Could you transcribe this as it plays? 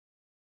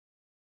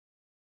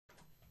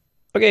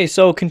Okay,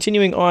 so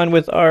continuing on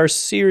with our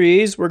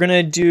series, we're going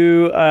to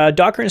do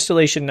Docker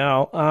installation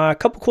now. A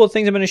couple cool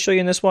things I'm going to show you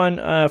in this one.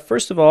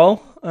 First of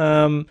all,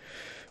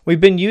 we've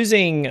been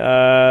using,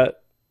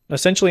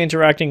 essentially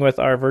interacting with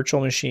our virtual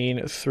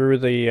machine through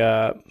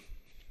the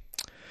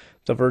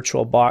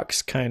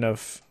VirtualBox kind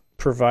of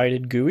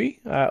provided GUI.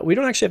 We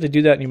don't actually have to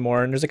do that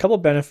anymore, and there's a couple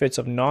benefits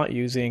of not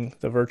using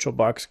the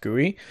VirtualBox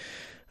GUI.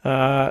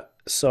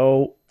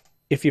 So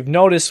if you've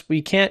noticed,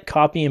 we can't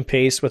copy and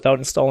paste without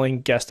installing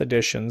guest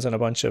additions and a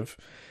bunch of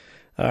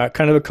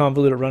kind of a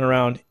convoluted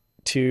runaround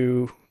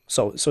to,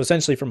 so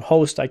essentially from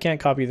host, I can't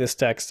copy this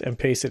text and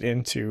paste it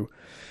into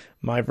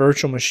my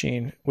virtual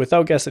machine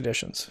without guest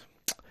additions.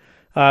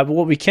 But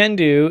what we can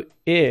do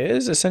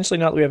is, essentially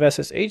now that we have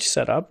SSH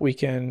set up, we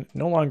can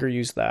no longer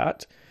use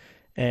that,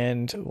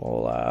 and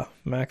we'll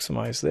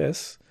maximize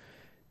this.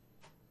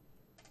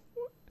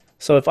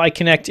 So if I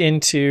connect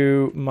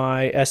into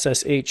my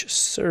SSH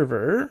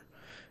server,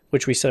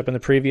 which we set up in the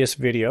previous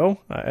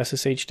video,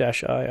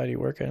 SSH-I, how do you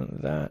work on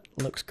that?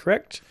 Looks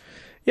correct.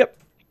 Yep.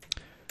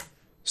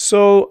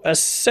 So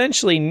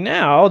essentially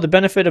now, the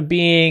benefit of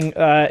being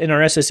in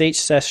our SSH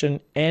session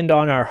and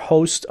on our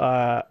host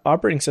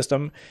operating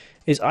system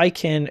is I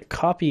can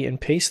copy and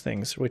paste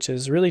things, which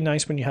is really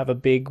nice when you have a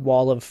big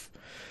wall of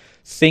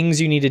things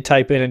you need to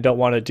type in and don't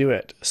want to do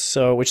it.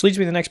 So, which leads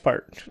me to the next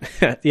part,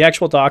 the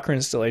actual Docker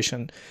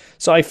installation.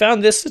 So I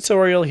found this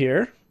tutorial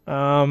here.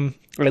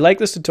 I like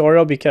this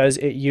tutorial because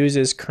it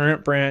uses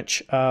current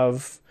branch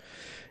of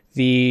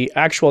the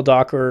actual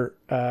Docker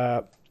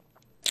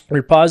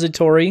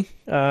repository.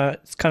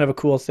 It's kind of a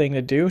cool thing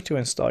to do to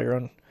install your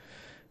own,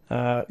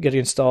 get to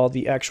install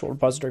the actual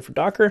repository for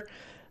Docker.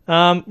 We're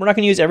not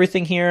going to use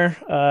everything here.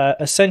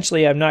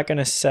 Essentially, I'm not going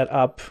to set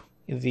up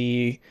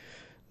the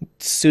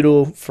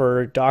sudo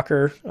for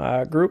Docker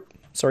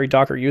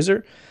Docker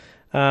user.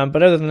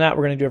 But other than that,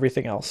 we're going to do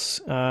everything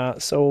else.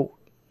 So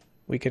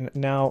we can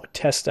now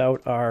test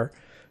out our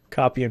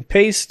copy and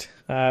paste,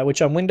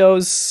 which on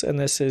Windows, and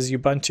this is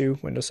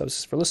Ubuntu, Windows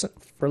Subsys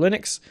for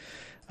Linux,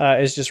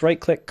 is just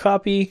right-click,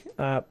 copy,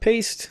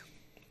 paste,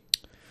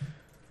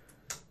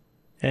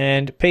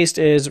 and paste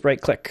is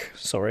right-click.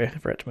 Sorry, I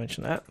forgot to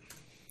mention that.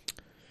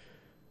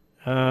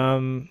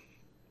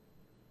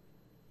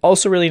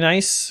 Also really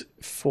nice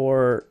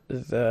for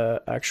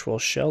the actual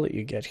shell that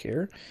you get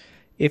here.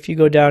 If you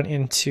go down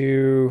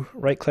into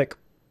right-click,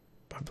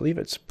 I believe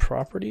it's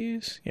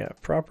properties. Yeah,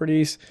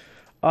 properties,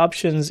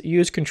 options,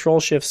 use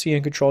Control-Shift-C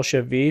and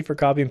Control-Shift-V for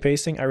copy and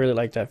pasting. I really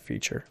like that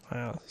feature.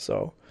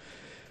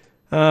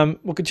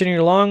 We'll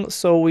continue along.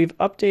 So we've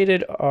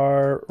updated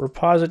our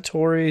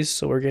repositories,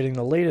 so we're getting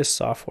the latest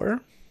software.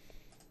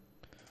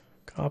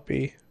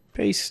 Copy,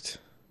 paste.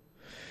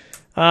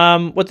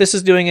 What this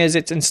is doing is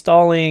it's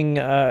installing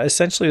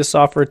essentially the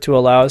software to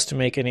allow us to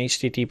make an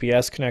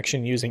HTTPS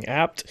connection using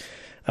apt.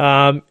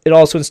 It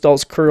also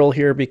installs curl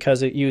here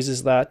because it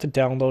uses that to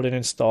download and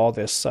install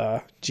this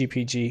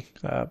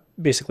GPG,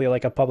 basically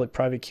like a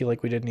public-private key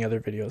like we did in the other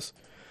videos.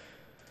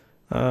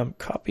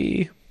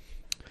 Copy.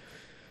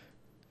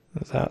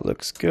 That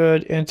looks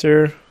good.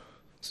 Enter.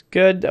 It's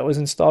good. That was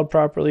installed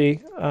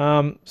properly.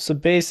 So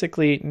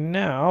basically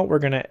now we're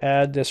going to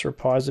add this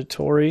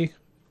repository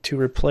to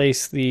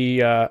replace the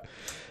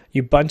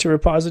Ubuntu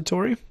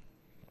repository,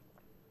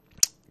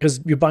 because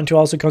Ubuntu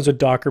also comes with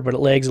Docker, but it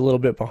lags a little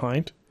bit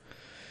behind.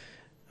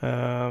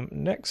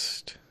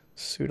 Next,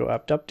 sudo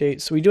apt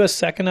update. So we do a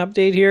second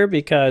update here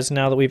because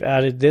now that we've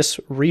added this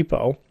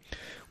repo,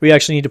 we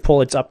actually need to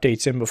pull its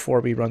updates in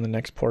before we run the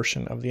next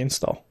portion of the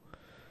install.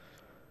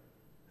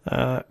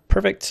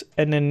 Perfect.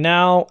 And then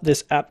now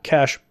this apt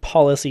cache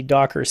policy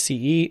docker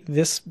CE,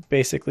 this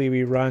basically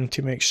we run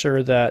to make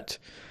sure that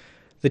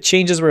the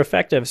changes were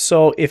effective.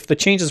 So if the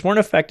changes weren't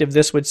effective,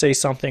 this would say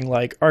something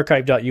like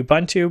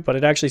archive.ubuntu, but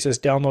it actually says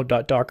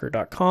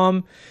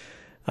download.docker.com.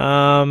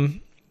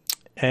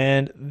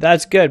 And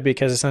that's good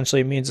because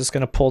essentially it means it's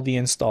going to pull the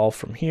install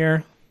from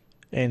here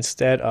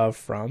instead of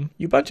from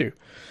Ubuntu.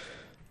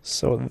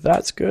 So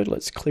that's good.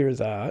 Let's clear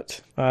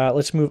that.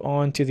 Let's move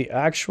on to the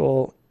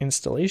actual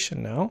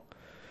installation now.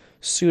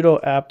 Sudo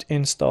apt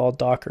install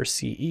docker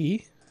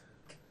CE.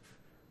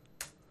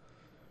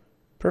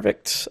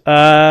 Perfect.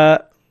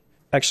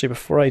 Actually,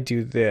 before I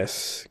do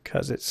this,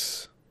 because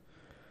it's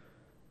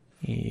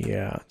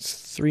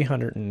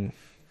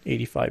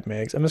 385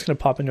 megs, I'm just going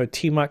to pop into a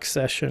tmux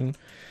session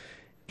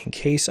in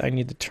case I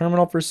need the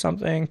terminal for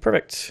something.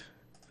 Perfect.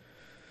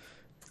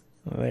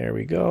 There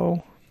we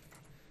go.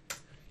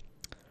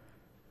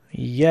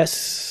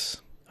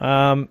 Yes.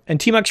 And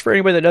tmux, for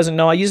anybody that doesn't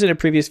know, I used it in a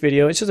previous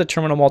video. It's just a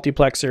terminal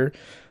multiplexer.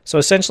 So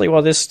essentially,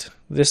 while this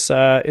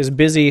is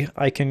busy,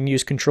 I can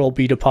use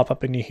Control-B to pop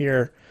up into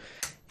here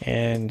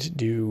and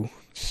do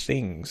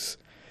things.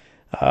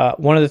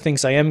 One of the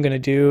things I am going to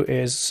do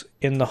is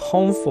in the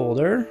home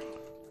folder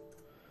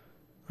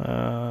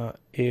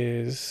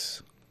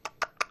is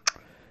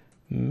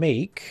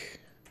make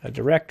a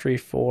directory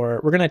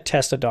for, we're going to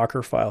test a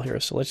Docker file here.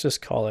 So let's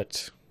just call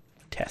it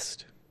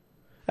test.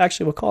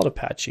 Actually, we'll call it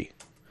Apache.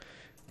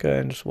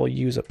 Good, we'll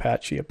use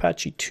Apache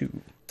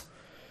 2.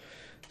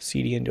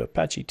 cd into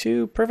Apache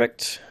 2,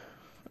 perfect.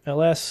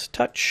 ls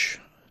touch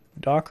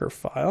Docker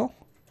file,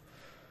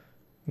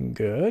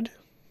 good.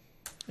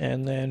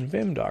 And then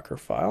vim Docker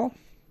file,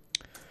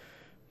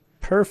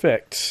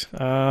 perfect.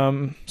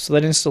 So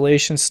that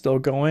installation's still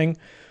going.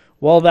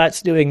 While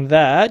that's doing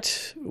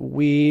that,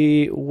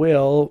 we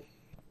will,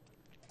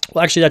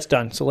 well, actually that's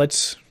done. So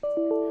let's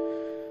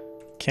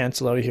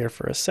cancel out of here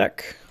for a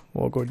sec.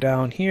 We'll go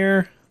down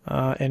here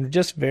and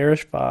just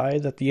verify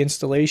that the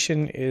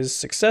installation is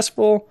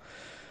successful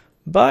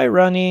by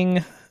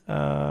running,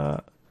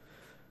 there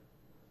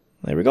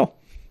we go.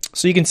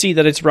 So you can see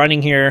that it's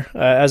running here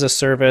as a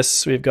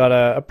service. We've got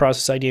a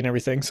process ID and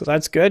everything, so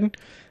that's good.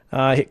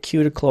 Hit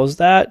Q to close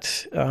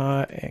that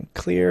and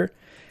clear.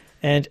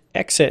 And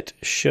exit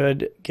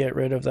should get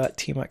rid of that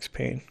tmux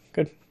pane.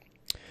 Good.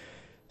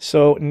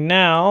 So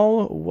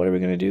now what are we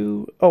going to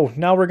do? Oh,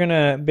 now we're going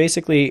to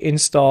basically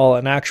install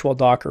an actual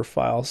Docker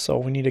file. So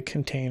we need a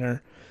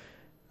container.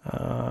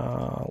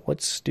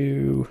 Let's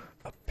do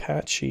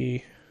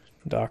Apache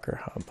Docker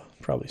Hub,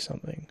 probably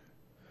something.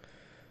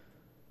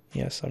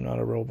 Yes, I'm not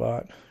a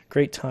robot.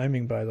 Great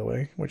timing, by the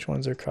way. Which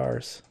ones are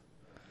cars?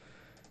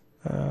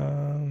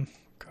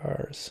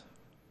 Cars.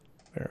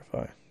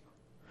 Verify.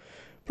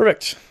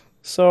 Perfect.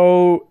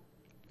 So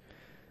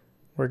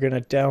we're going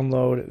to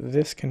download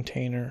this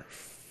container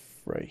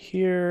right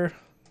here.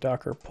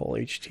 Docker pull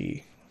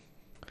HT.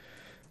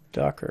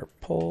 Docker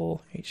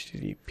pull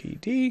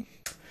HTTPD.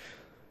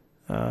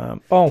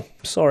 Oh,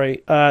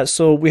 sorry.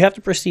 So we have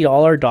to proceed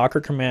all our Docker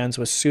commands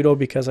with sudo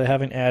because I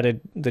haven't added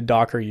the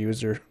Docker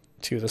user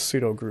to the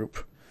sudo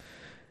group.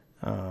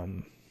 A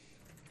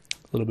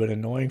little bit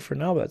annoying for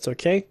now, but that's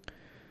okay.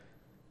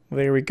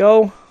 There we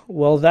go.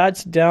 Well,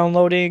 that's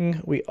downloading.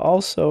 We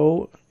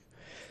also,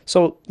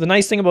 so the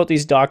nice thing about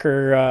these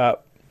Docker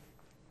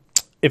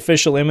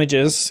official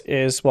images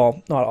is,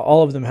 well, not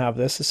all of them have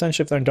this.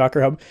 Essentially, if they're in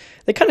Docker Hub,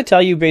 they kind of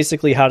tell you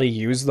basically how to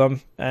use them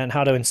and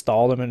how to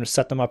install them and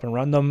set them up and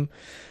run them.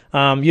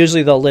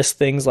 Usually they'll list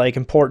things like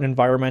important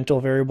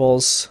environmental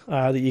variables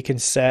that you can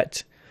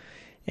set,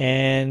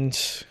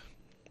 and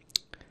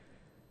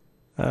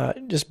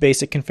just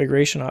basic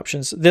configuration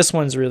options. This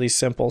one's really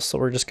simple, so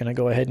we're just going to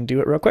go ahead and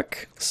do it real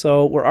quick.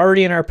 So we're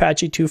already in our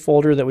Apache 2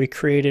 folder that we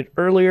created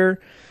earlier.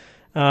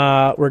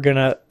 We're going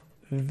to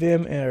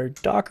vim our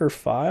Docker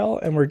file,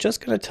 and we're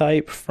just going to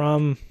type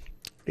from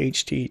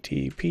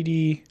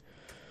httpd,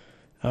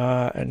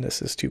 and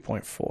this is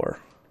 2.4.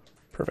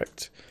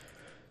 Perfect.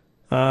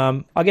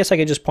 I guess I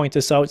could just point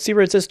this out. See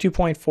where it says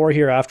 2.4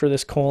 here after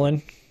this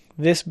colon?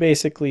 This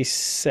basically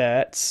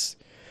sets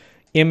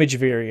image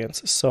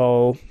variants.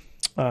 So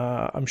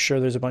I'm sure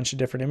there's a bunch of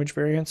different image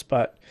variants,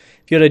 but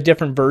if you had a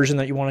different version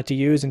that you wanted to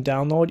use and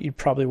download, you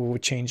probably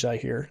would change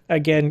that here.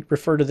 Again,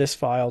 refer to this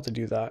file to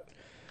do that.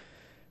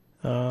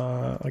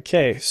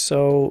 Okay,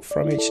 so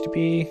from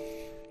HTTP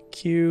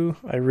Q,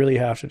 I really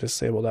have to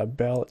disable that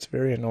bell. It's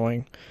very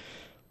annoying.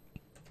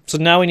 So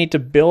now we need to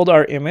build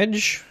our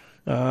image.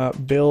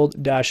 Build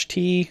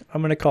 -t.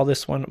 I'm going to call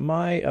this one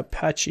my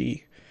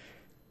Apache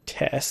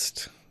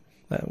test.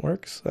 That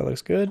works. That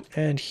looks good.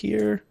 And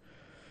here,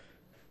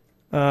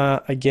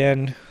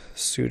 again,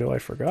 sudo, I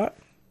forgot.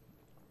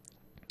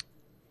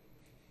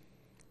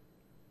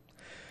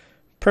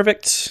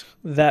 Perfect.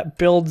 That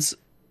builds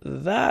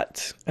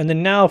that. And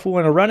then now if we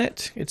want to run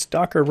it, it's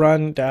docker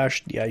run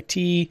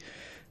 -dit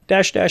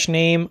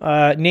 --name.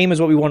 Name is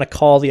what we want to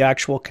call the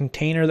actual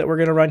container that we're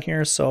going to run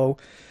here. So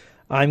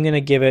I'm going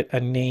to give it a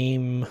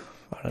name.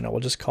 I don't know.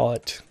 We'll just call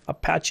it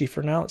Apache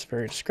for now. It's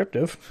very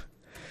descriptive.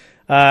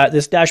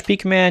 This -p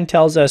command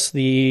tells us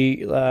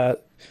the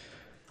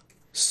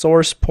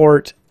source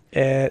port.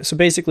 So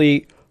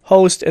basically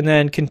host and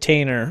then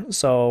container.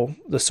 So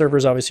the server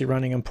is obviously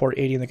running in port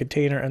 80 in the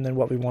container, and then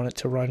what we want it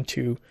to run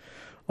to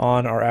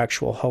on our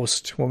actual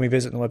host when we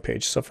visit the web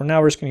page. So for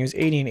now, we're just going to use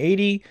 80 and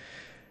 80,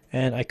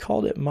 and I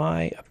called it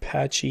my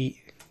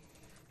Apache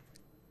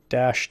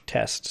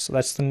 -test. So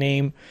that's the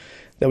name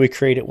that we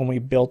created when we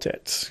built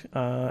it.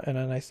 And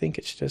then I think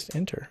it's just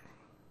enter.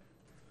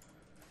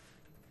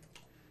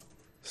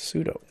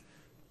 Sudo.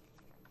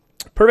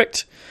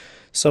 Perfect.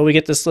 So we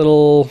get this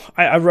little,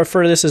 I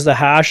refer to this as the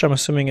hash. I'm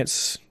assuming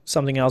it's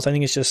something else. I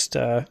think it's just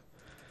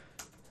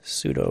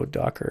sudo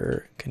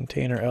docker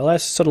container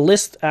ls. So to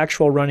list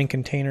actual running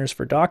containers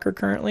for Docker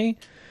currently,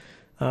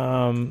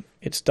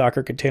 it's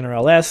docker container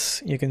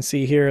ls. You can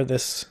see here,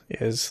 this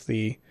is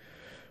the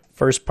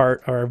first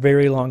part, or a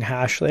very long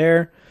hash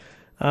there.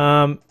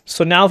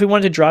 So now if we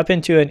wanted to drop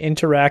into an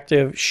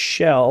interactive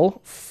shell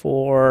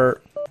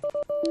for,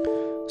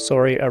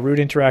 a root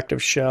interactive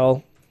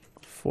shell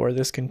for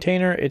this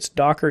container, it's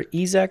docker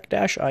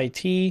exec-it.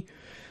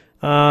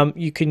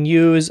 You can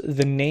use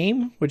the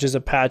name, which is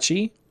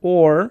Apache,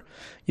 or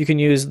you can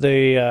use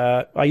the,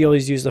 I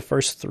always use the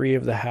first three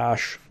of the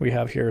hash we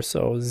have here,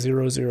 so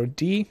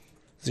 00D,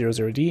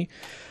 00D.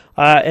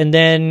 And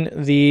then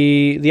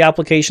the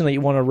application that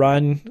you want to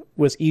run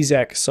with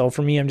exec. So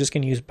for me, I'm just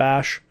going to use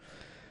bash.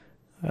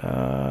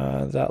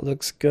 That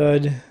looks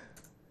good.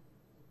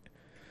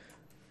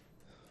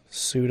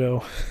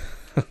 Sudo.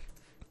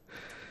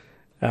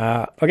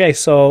 Okay,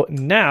 so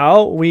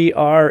now we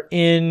are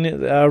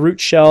in the root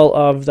shell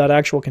of that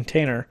actual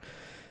container.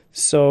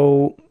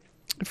 So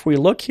if we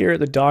look here at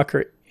the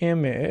Docker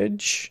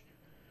image,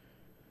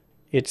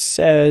 it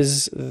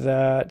says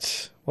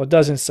that, well, it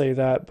doesn't say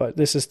that, but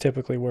this is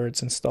typically where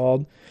it's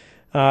installed.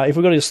 If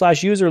we go to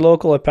 /user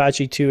local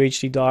apache 2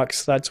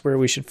 htdocs, that's where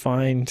we should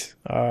find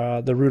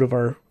the root of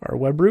our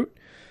web root.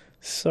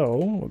 So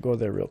we'll go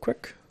there real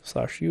quick.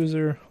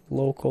 /user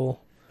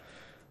local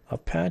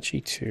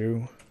apache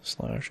 2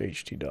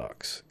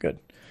 /htdocs. Good.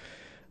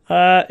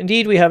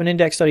 Indeed, we have an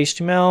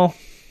index.html.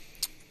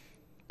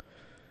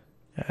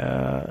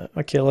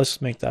 Okay,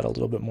 let's make that a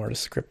little bit more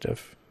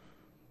descriptive.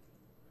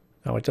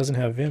 No, it doesn't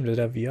have Vim. Does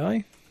it have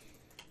VI?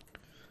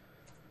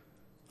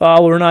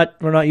 Oh, we're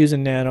not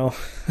using Nano.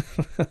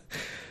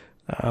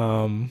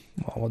 Well,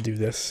 we'll do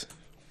this.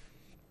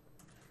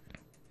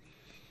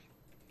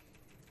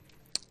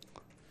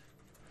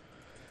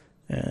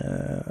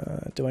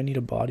 Do I need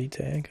a body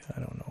tag? I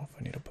don't know if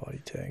I need a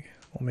body tag.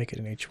 We'll make it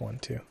an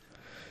H1 too.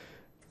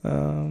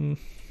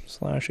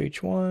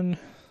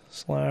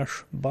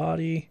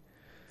 /H1/body.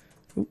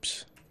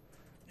 Oops.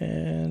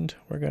 And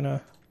we're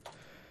gonna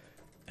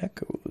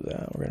echo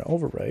that. We're gonna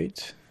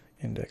overwrite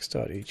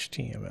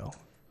index.html.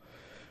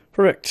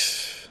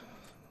 Perfect.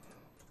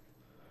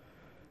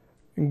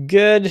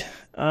 Good.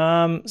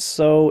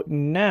 So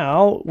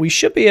now we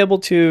should be able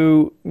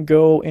to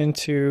go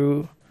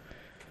into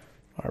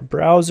our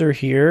browser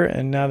here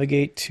and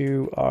navigate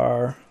to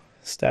our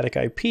static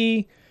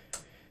IP,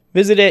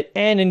 visit it,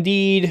 and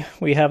indeed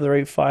we have the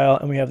right file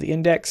and we have the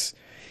index.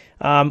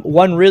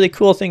 One really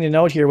cool thing to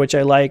note here, which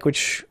I like,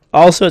 which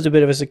also has a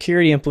bit of a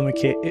security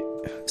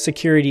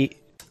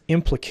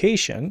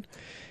implication,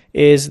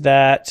 is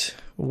that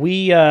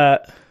we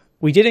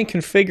didn't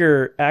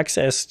configure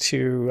access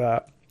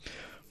to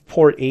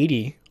port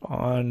 80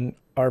 on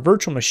our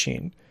virtual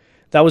machine.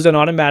 That was done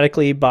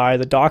automatically by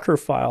the Docker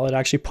file. It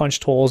actually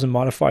punched holes and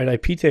modified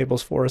IP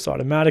tables for us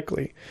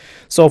automatically.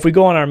 So if we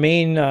go on our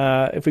main,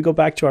 if we go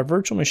back to our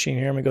virtual machine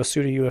here and we go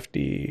sudo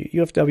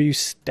ufw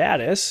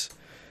status,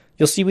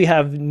 you'll see we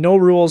have no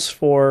rules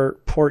for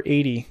port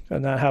 80,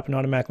 and that happened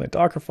automatically in the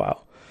Docker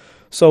file.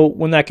 So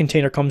when that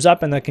container comes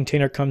up and that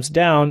container comes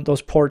down,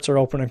 those ports are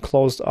open and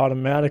closed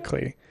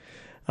automatically.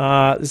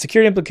 The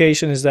security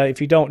implication is that if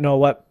you don't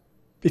know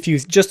if you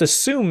just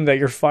assume that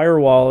your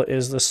firewall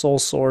is the sole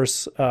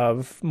source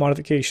of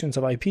modifications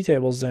of IP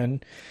tables, then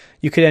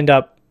you could end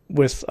up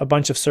with a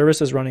bunch of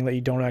services running that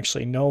you don't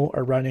actually know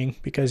are running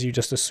because you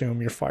just assume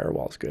your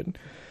firewall is good.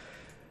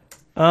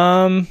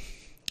 Actually,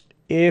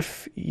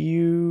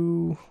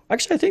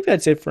 I think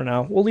that's it for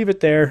now. We'll leave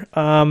it there.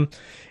 In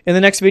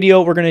the next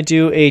video, we're going to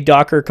do a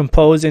Docker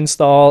Compose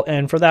install,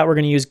 and for that, we're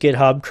going to use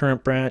GitHub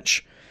current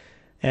branch,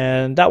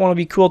 and that one will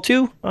be cool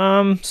too.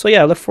 So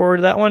yeah, look forward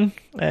to that one,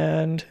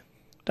 and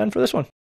done for this one.